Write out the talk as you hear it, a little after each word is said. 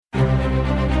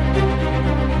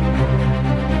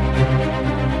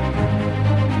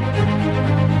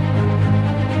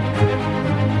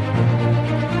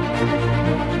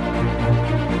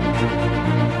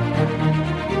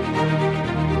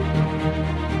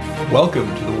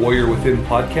Welcome to the Warrior Within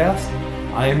podcast.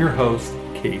 I am your host,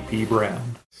 KP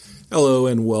Brown. Hello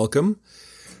and welcome.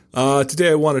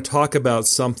 Today I want to talk about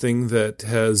something that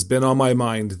has been on my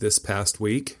mind this past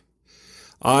week.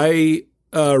 I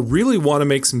really want to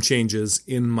make some changes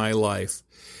in my life.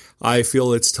 I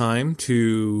feel it's time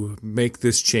to make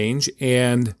this change,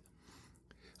 and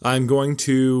I'm going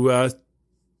to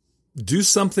do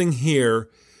something here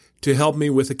to help me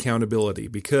with accountability,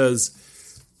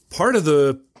 because part of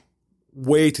the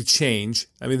way to change,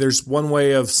 there's one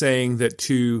way of saying that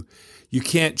you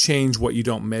can't change what you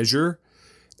don't measure,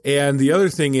 and the other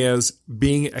thing is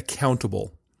being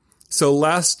accountable. So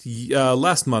last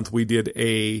month we did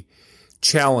a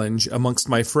challenge amongst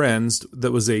my friends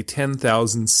that was a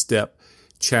 10,000 step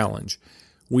challenge.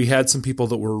 We had some people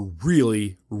that were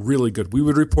really, really good. We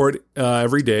would report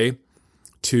every day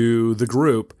to the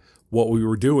group what we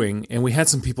were doing, and we had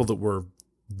some people that were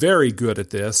very good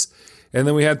at this, and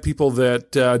then we had people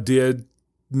that did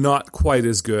not quite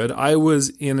as good. I was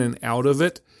in and out of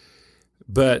it,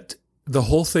 but the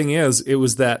whole thing is, it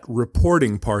was that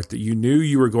reporting part that you knew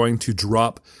you were going to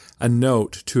drop a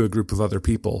note to a group of other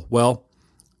people. Well,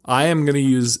 I am going to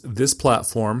use this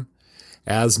platform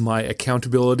as my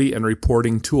accountability and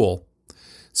reporting tool.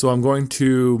 So I'm going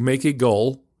to make a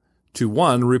goal to,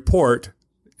 one, report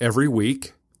every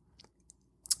week.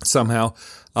 Somehow,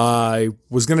 I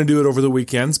was going to do it over the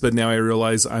weekends, but now I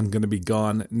realize I'm going to be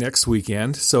gone next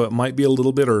weekend, so it might be a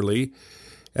little bit early,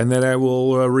 and then I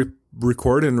will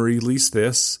record and release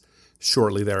this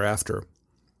shortly thereafter.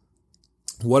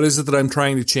 What is it that I'm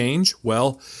trying to change?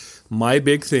 Well, my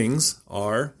big things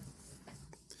are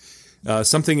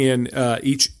something in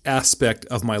each aspect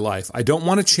of my life. I don't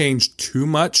want to change too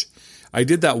much. I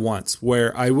did that once,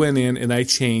 where I went in and I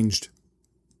changed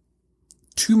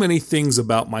too many things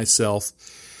about myself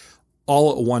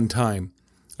all at one time.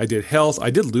 I did health. I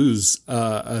did lose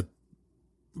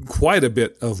quite a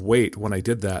bit of weight when I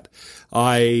did that.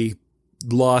 I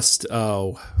lost,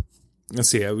 I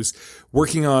was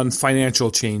working on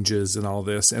financial changes and all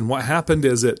this. And what happened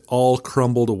is it all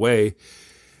crumbled away.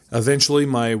 Eventually,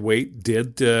 my weight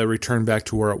did return back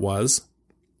to where it was.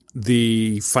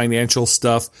 The financial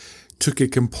stuff took a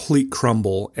complete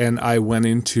crumble, and I went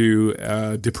into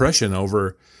depression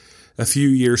over a few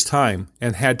years' time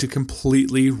and had to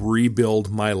completely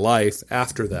rebuild my life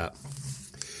after that.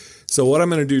 So what I'm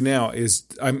going to do now is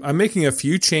I'm making a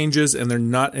few changes, and they're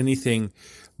not anything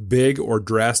big or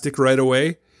drastic right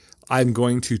away. I'm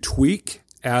going to tweak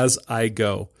as I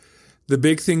go. The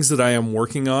big things that I am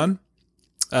working on,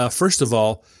 first of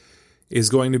all, is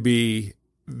going to be,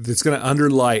 that's going to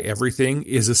underlie everything,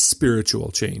 is a spiritual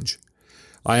change.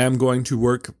 I am going to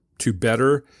work to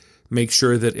better make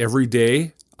sure that every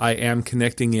day I am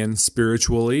connecting in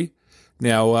spiritually.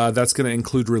 Now, that's going to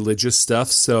include religious stuff,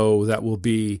 so that will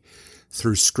be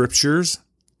through scriptures.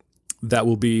 That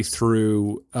will be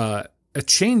through a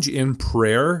change in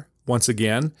prayer, once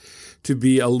again, to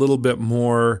be a little bit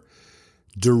more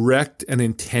direct and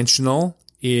intentional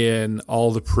in all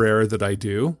the prayer that I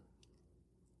do.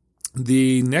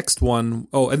 The next one,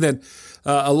 and then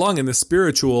along in the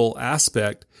spiritual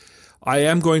aspect, I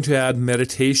am going to add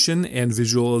meditation and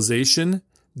visualization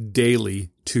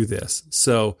daily to this.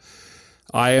 So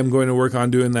I am going to work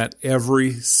on doing that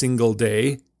every single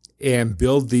day and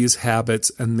build these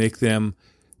habits and make them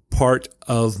part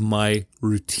of my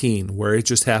routine where it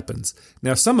just happens.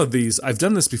 Now, some of these, I've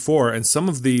done this before, and some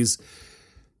of these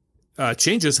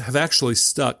changes have actually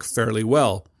stuck fairly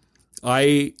well.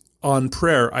 On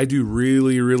prayer, I do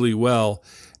really, really well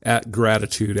at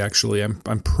gratitude, actually.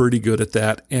 I'm pretty good at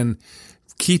that. And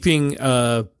keeping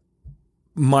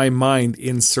my mind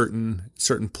in certain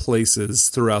places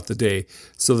throughout the day,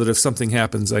 so that if something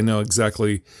happens, I know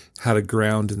exactly how to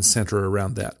ground and center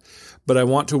around that. But I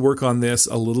want to work on this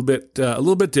a little bit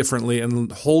differently,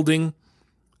 and holding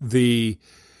the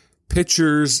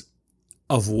pictures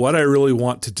of what I really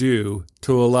want to do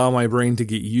to allow my brain to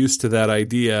get used to that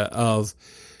idea of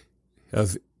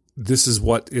this is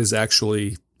what is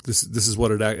actually, this is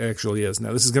what it actually is.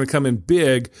 Now, this is going to come in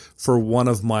big for one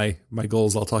of my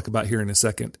goals I'll talk about here in a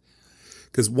second.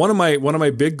 Because one of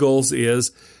my big goals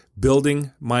is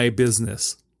building my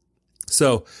business.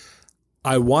 So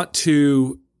I want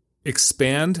to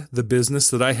expand the business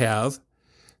that I have.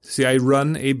 See, I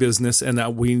run a business, and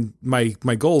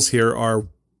my goals here are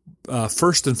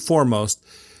first and foremost,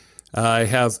 I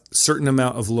have a certain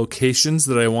amount of locations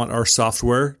that I want our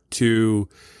software to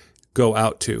go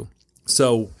out to.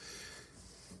 So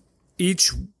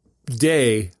each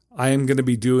day I am going to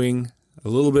be doing a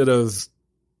little bit of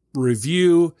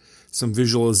review, some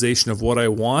visualization of what I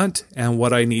want and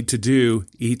what I need to do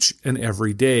each and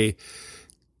every day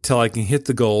till I can hit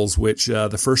the goals, which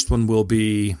the first one will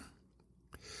be,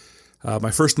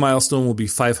 my first milestone will be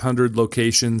 500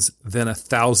 locations, then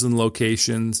 1,000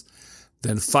 locations,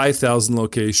 then 5,000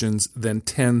 locations, then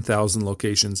 10,000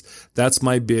 locations. That's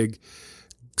my big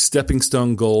stepping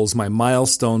stone goals, my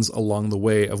milestones along the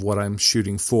way of what I'm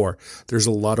shooting for. There's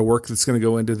a lot of work that's going to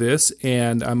go into this,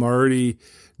 and I'm already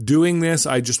doing this.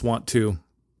 I just want to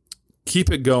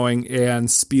keep it going and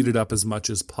speed it up as much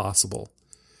as possible.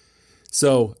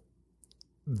 So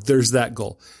there's that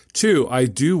goal. 2, I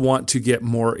do want to get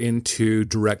more into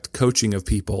direct coaching of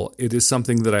people. It is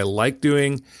something that I like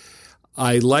doing.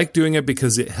 I like doing it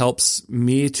because it helps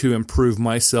me to improve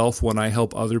myself when I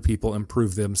help other people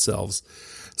improve themselves.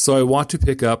 So I want to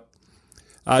pick up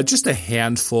just a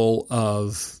handful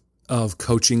of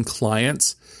coaching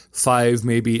clients, 5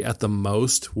 maybe at the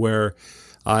most, where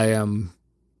I am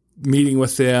meeting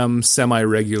with them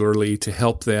semi-regularly to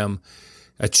help them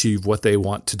achieve what they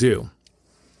want to do.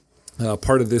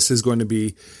 Part of this is going to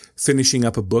be finishing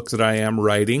up a book that I am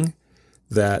writing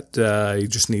that you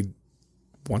just need,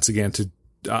 once again,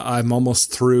 I'm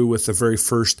almost through with the very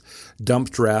first dump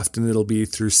draft, and it'll be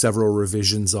through several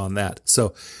revisions on that.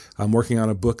 So I'm working on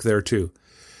a book there too.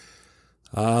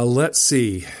 Let's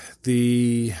see.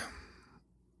 The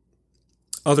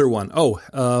other one.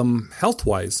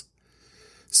 Health-wise.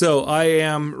 So I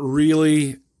am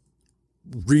really,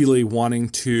 really wanting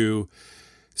to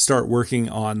start working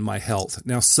on my health.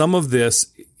 Now, some of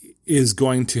this is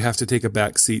going to have to take a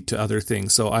back seat to other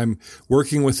things. So I'm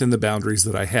working within the boundaries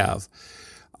that I have.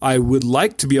 I would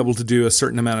like to be able to do a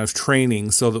certain amount of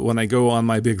training so that when I go on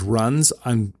my big runs,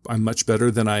 I'm much better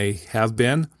than I have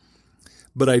been.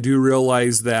 But I do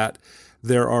realize that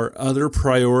there are other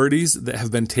priorities that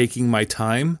have been taking my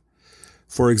time.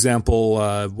 For example,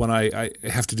 when I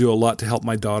have to do a lot to help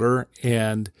my daughter,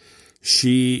 and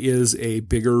she is a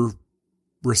bigger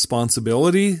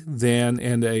responsibility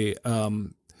and a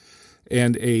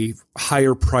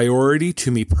higher priority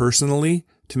to me personally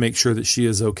to make sure that she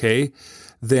is okay,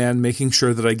 than making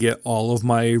sure that I get all of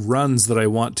my runs that I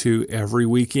want to every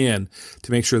weekend,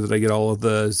 to make sure that I get all of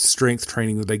the strength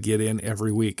training that I get in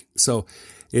every week. So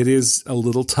it is a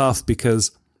little tough because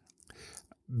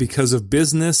of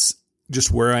business,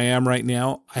 just where I am right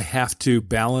now. I have to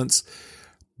balance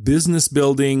business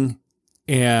building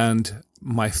and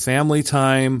my family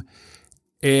time,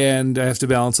 and I have to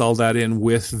balance all that in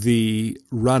with the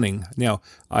running. Now,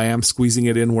 I am squeezing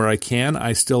it in where I can.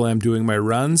 I still am doing my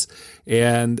runs,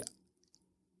 and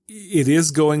it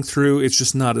is going through. It's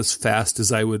just not as fast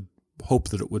as I would hope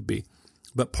that it would be.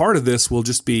 But part of this will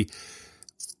just be,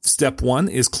 step 1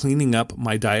 is cleaning up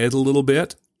my diet a little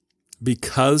bit,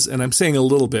 because, and I'm saying a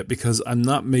little bit because I'm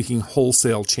not making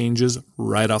wholesale changes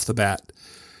right off the bat.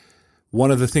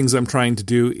 One of the things I'm trying to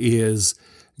do is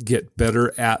get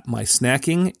better at my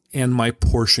snacking and my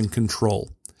portion control,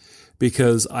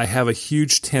 because I have a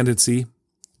huge tendency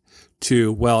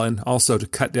to, and also to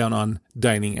cut down on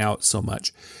dining out so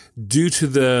much due to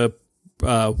the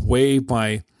way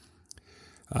my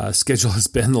schedule has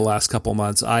been the last couple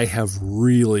months. I have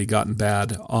really gotten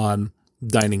bad on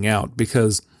dining out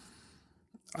because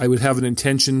I would have an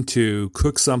intention to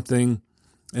cook something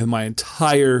and my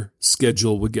entire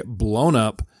schedule would get blown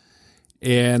up,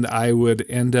 and I would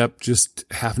end up just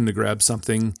having to grab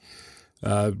something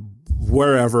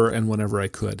wherever and whenever I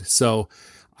could. So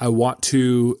I want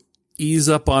to ease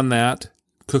up on that,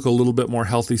 cook a little bit more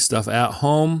healthy stuff at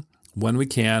home when we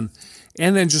can,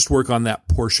 and then just work on that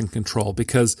portion control,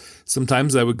 because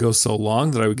sometimes I would go so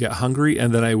long that I would get hungry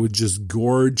and then I would just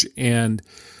gorge, and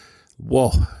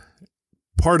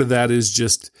part of that is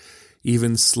just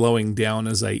even slowing down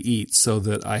as I eat so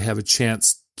that I have a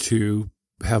chance to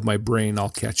have my brain all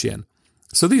catch in.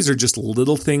 So these are just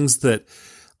little things that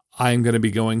I'm going to be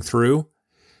going through.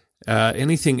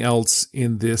 Anything else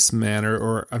in this manner,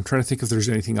 or I'm trying to think if there's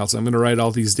anything else. I'm going to write all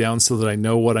these down so that I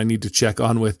know what I need to check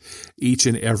on with each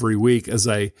and every week as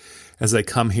I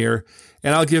come here.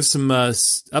 And I'll give some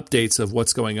updates of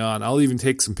what's going on. I'll even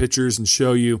take some pictures and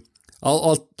show you.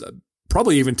 I'll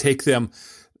probably even take them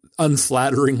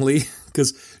unflatteringly,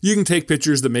 because you can take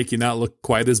pictures that make you not look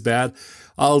quite as bad.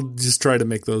 I'll just try to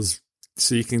make those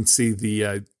so you can see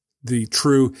the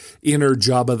true inner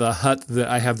Jabba the Hutt that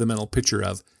I have the mental picture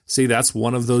of. See, that's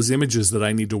one of those images that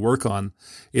I need to work on,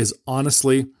 is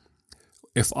honestly,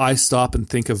 if I stop and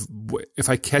if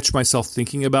I catch myself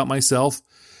thinking about myself,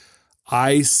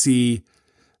 I see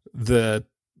the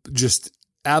just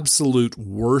absolute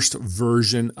worst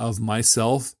version of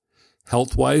myself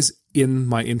health-wise in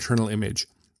my internal image.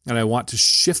 And I want to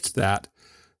shift that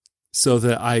so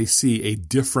that I see a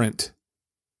different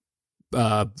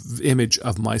image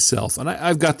of myself. And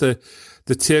I've got the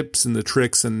tips and the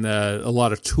tricks and a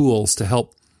lot of tools to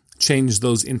help change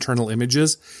those internal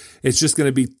images. It's just going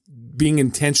to be being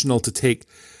intentional to take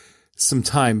some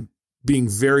time, being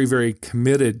very, very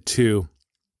committed to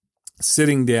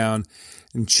sitting down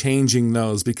and changing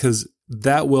those, because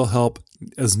that will help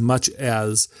as much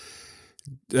as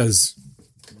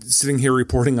sitting here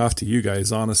reporting off to you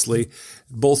guys. Honestly,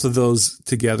 both of those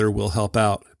together will help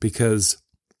out, because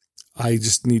I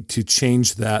just need to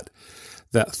change that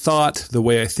thought, the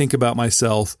way I think about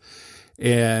myself,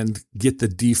 and get the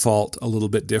default a little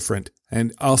bit different.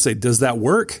 And I'll say, does that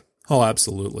work? Oh,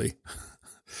 absolutely.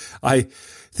 I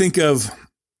think of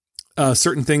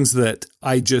certain things that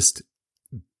I just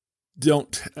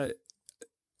don't.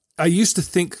 I used to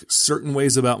think certain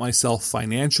ways about myself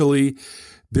financially,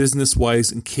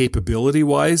 business-wise, and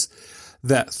capability-wise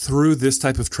that through this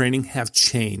type of training have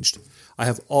changed. I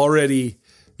have already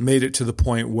made it to the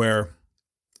point where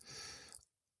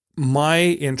my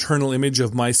internal image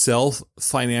of myself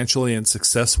financially and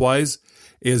success-wise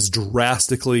is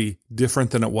drastically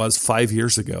different than it was 5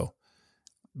 years ago,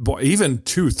 even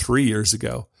 2-3 years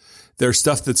ago. There's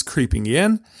stuff that's creeping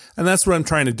in, and that's what I'm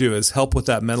trying to do, is help with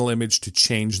that mental image to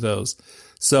change those.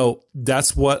 So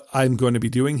that's what I'm going to be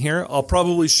doing here. I'll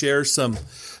probably share some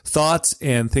thoughts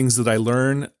and things that I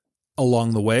learn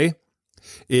along the way.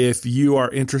 If you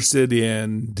are interested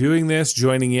in doing this,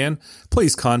 joining in,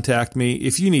 please contact me.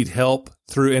 If you need help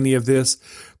through any of this,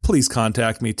 please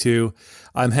contact me too.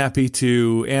 I'm happy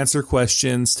to answer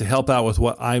questions, to help out with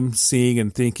what I'm seeing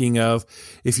and thinking of.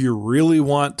 If you really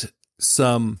want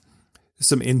some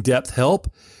in-depth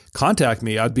help, contact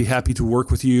me. I'd be happy to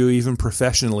work with you even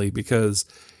professionally, because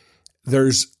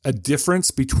there's a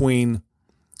difference between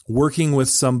working with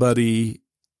somebody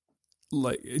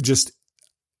like just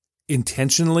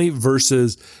intentionally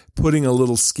versus putting a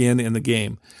little skin in the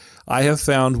game. I have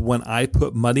found when I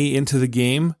put money into the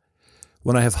game,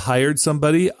 when I have hired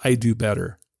somebody, I do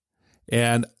better.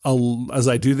 And as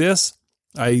I do this,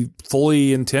 I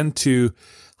fully intend to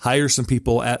hire some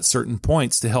people at certain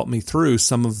points to help me through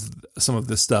some of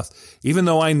this stuff. Even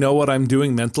though I know what I'm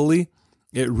doing mentally,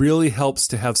 it really helps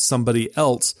to have somebody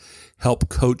else help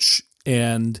coach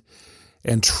and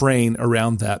train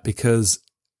around that, because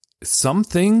some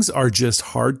things are just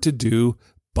hard to do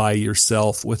by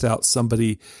yourself without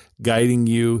somebody guiding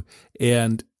you.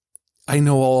 And I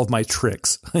know all of my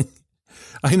tricks.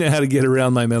 I know how to get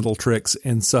around my mental tricks.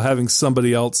 And so having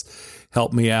somebody else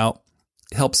help me out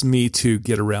helps me to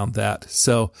get around that.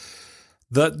 So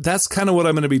that's kind of what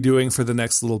I'm going to be doing for the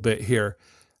next little bit here.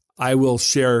 I will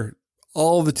share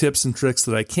all the tips and tricks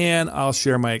that I can. I'll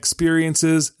share my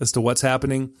experiences as to what's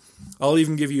happening. I'll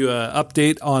even give you an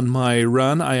update on my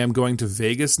run. I am going to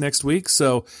Vegas next week.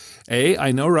 So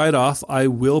I know right off I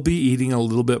will be eating a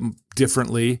little bit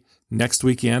differently next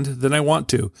weekend than I want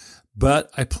to,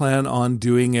 but I plan on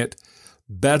doing it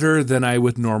better than I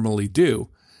would normally do.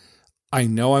 I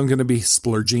know I'm going to be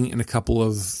splurging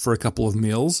for a couple of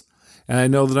meals, and I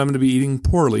know that I'm going to be eating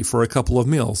poorly for a couple of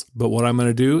meals. But what I'm going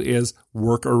to do is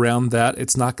work around that.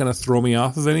 It's not going to throw me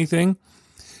off of anything,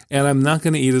 and I'm not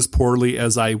going to eat as poorly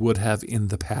as I would have in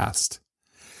the past.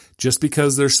 Just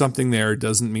because there's something there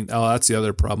doesn't mean, that's the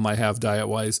other problem I have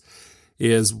diet-wise,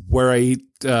 is where I eat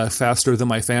faster than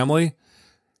my family.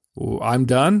 I'm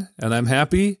done, and I'm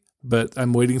happy, but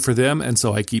I'm waiting for them, and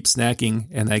so I keep snacking,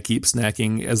 and I keep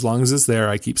snacking. As long as it's there,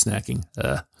 I keep snacking.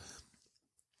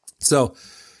 So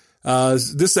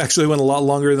this actually went a lot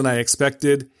longer than I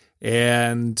expected,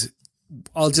 and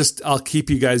I'll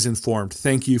keep you guys informed.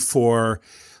 Thank you for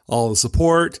all the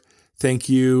support. Thank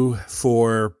you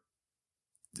for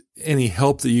any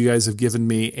help that you guys have given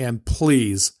me, and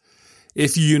please,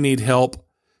 if you need help,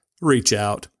 reach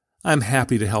out. I'm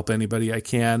happy to help anybody I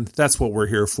can. That's what we're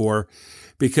here for.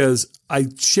 Because I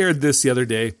shared this the other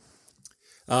day.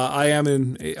 I'm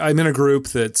in a group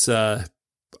that's I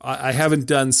haven't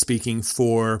done speaking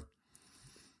for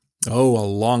a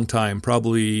long time,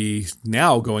 probably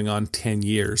now going on 10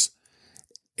 years.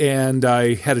 And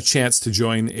I had a chance to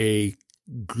join a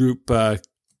group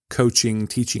coaching,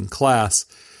 teaching class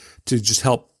to just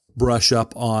help brush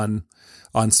up on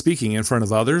speaking in front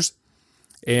of others.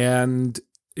 And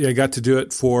I got to do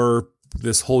it for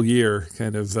this whole year,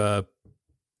 kind of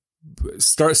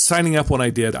start signing up. When I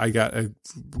did, I got a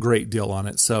great deal on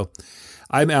it. So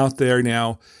I'm out there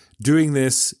now doing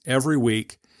this every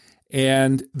week,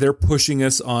 and they're pushing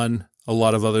us on a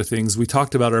lot of other things. We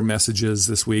talked about our messages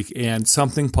this week, and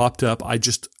something popped up. I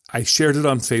shared it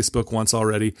on Facebook once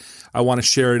already. I want to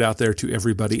share it out there to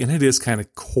everybody. And it is kind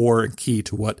of core and key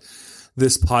to what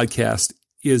this podcast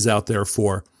is out there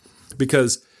for,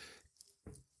 because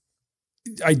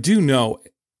I do know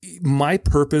my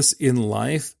purpose in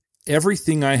life,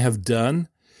 everything I have done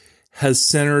has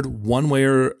centered one way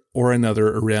or another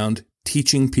around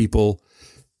teaching people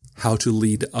how to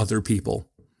lead other people.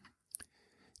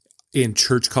 In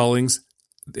church callings,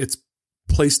 it's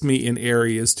placed me in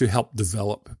areas to help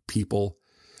develop people,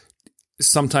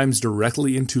 sometimes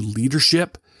directly into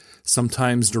leadership,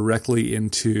 sometimes directly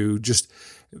into just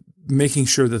making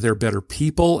sure that they're better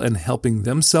people and helping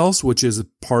themselves, which is a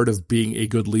part of being a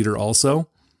good leader also.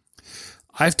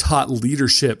 I've taught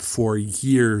leadership for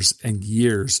years and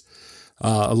years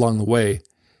along the way.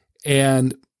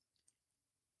 And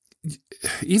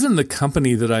even the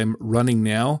company that I'm running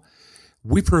now,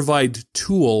 we provide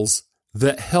tools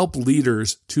that help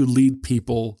leaders to lead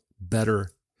people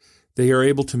better. They are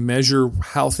able to measure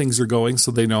how things are going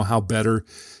so they know how better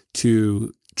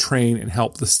to train and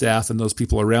help the staff and those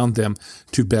people around them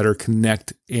to better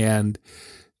connect and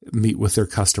meet with their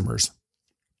customers.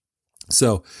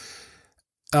 So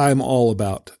I'm all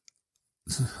about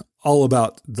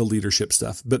the leadership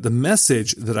stuff. But the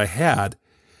message that I had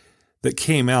that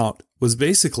came out was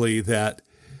basically that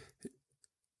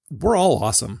we're all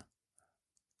awesome.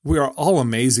 We are all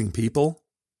amazing people.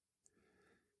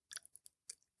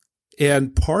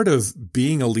 And part of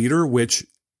being a leader, which,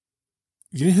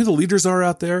 you know who the leaders are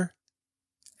out there?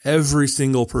 Every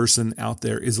single person out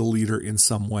there is a leader in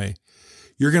some way.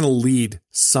 You're going to lead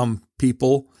some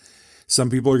people. Some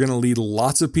people are going to lead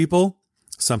lots of people.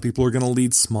 Some people are going to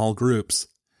lead small groups.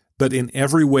 But in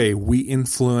every way, we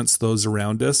influence those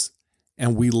around us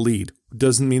and we lead.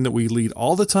 Doesn't mean that we lead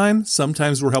all the time.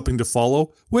 Sometimes we're helping to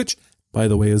follow, which, by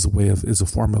the way, is a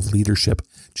form of leadership.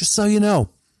 Just so you know,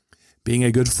 being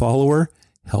a good follower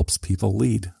helps people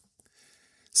lead.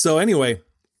 So anyway,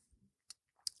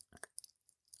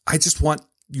 I just want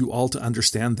you all to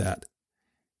understand that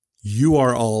you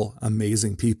are all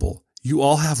amazing people. You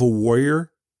all have a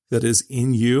warrior that is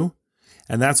in you.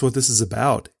 And that's what this is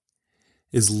about,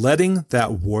 is letting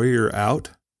that warrior out,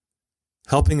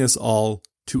 helping us all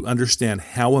to understand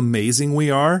how amazing we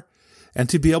are and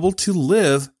to be able to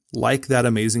live like that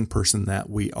amazing person that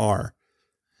we are.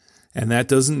 And that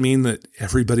doesn't mean that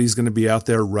everybody's going to be out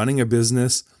there running a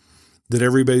business, that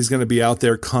everybody's going to be out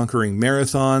there conquering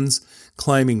marathons,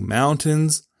 climbing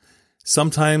mountains.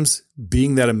 Sometimes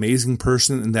being that amazing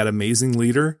person and that amazing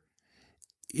leader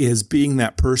is being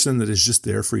that person that is just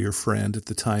there for your friend at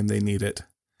the time they need it.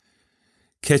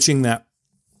 Catching that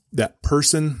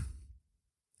person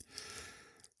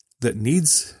that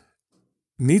needs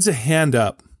a hand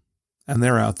up, and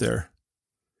they're out there.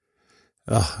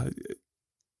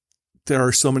 There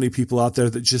are so many people out there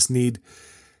that just need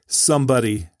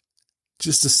somebody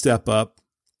just to step up,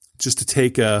 just to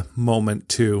take a moment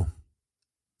to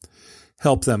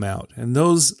help them out. And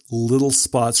those little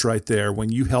spots right there,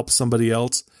 when you help somebody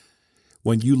else,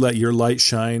 when you let your light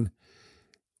shine,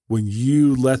 when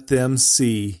you let them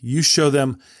see, you show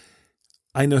them,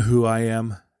 I know who I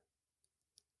am,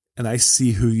 and I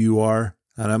see who you are,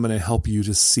 and I'm going to help you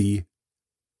to see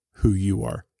who you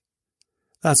are.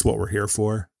 That's what we're here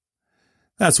for.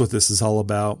 That's what this is all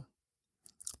about.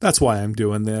 That's why I'm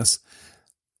doing this.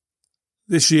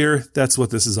 This year, that's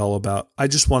what this is all about. I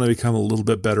just want to become a little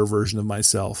bit better version of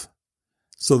myself,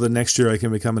 so the next year I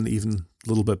can become an even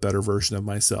little bit better version of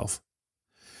myself.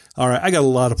 All right, I got a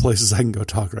lot of places I can go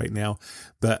talk right now,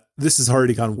 but this has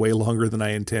already gone way longer than I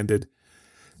intended.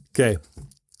 Okay,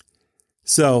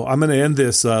 so I'm going to end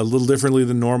this a little differently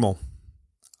than normal.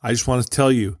 I just want to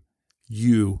tell you,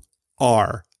 you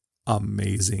are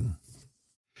amazing.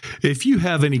 If you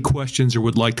have any questions or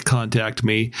would like to contact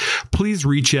me, please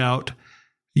reach out.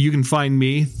 You can find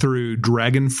me through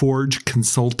Dragonforge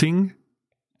Consulting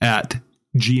at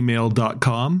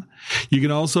gmail.com. You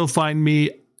can also find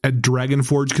me at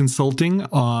Dragonforge Consulting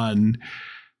on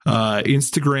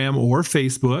Instagram or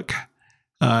Facebook.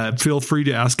 Feel free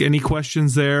to ask any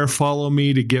questions there. Follow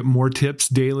me to get more tips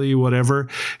daily, whatever.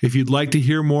 If you'd like to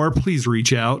hear more, please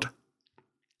reach out.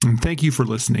 And thank you for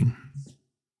listening.